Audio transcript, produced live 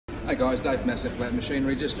Hey guys, Dave from SM-BR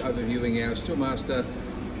Machinery, just overviewing our Steelmaster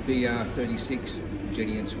BR-36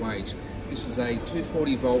 Jenny and Swage. This is a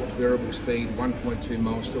 240 volt variable speed, 1.2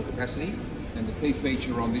 mil steel capacity, and the key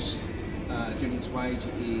feature on this Jenny and Swage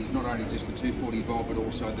is not only just the 240 volt but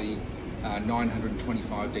also the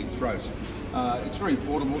 925 deep throat. It's very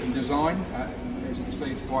portable in design. As you can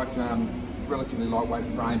see, it's quite relatively lightweight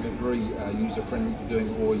frame, but very user friendly for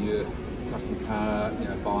doing all your custom car,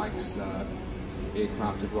 bikes,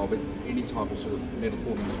 aircraft as well, but any type of sort of metal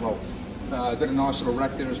forming as well. Got a nice little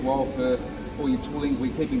rack there as well for all your tooling. We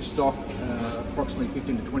keep in stock approximately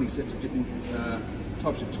 15 to 20 sets of different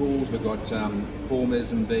types of tools. We've got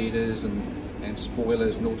formers and beaters and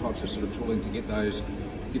spoilers and all types of sort of tooling to get those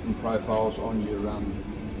different profiles on your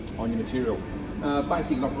material.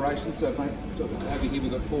 Basic in operation, so over here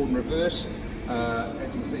we've got forward and reverse.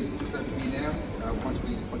 As you can see just over here now, once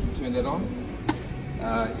we turn that on,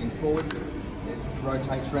 in forward, it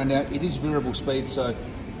rotates around out. It is variable speed, so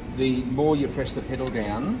the more you press the pedal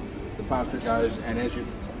down, the faster it goes, and as you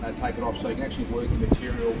take it off, so you can actually work the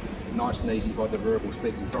material nice and easy by the variable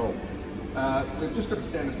speed control. We've just got a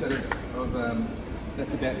standard set of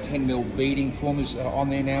that's about 10 mil beading formers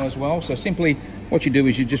on there now as well. So simply what you do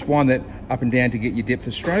is you just wind that up and down to get your depth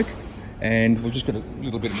of stroke, and we've just got a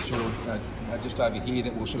little bit of material just over here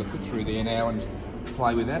that we'll sort of put through there now and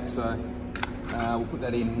play with that. So we'll put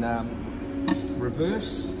that in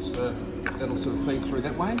reverse, so that'll sort of feed through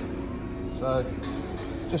that way. So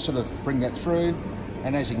just sort of bring that through,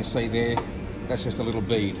 and as you can see there, that's just a little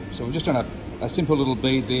bead. So we've just done a simple little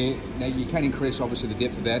bead there. Now you can increase obviously the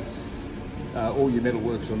depth of that. All your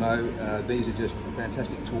metalworks will know these are just a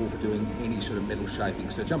fantastic tool for doing any sort of metal shaping.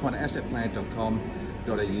 So jump on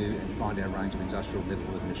assetplant.com.au and find our range of industrial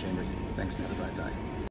metalwork machinery. Thanks and have a great day.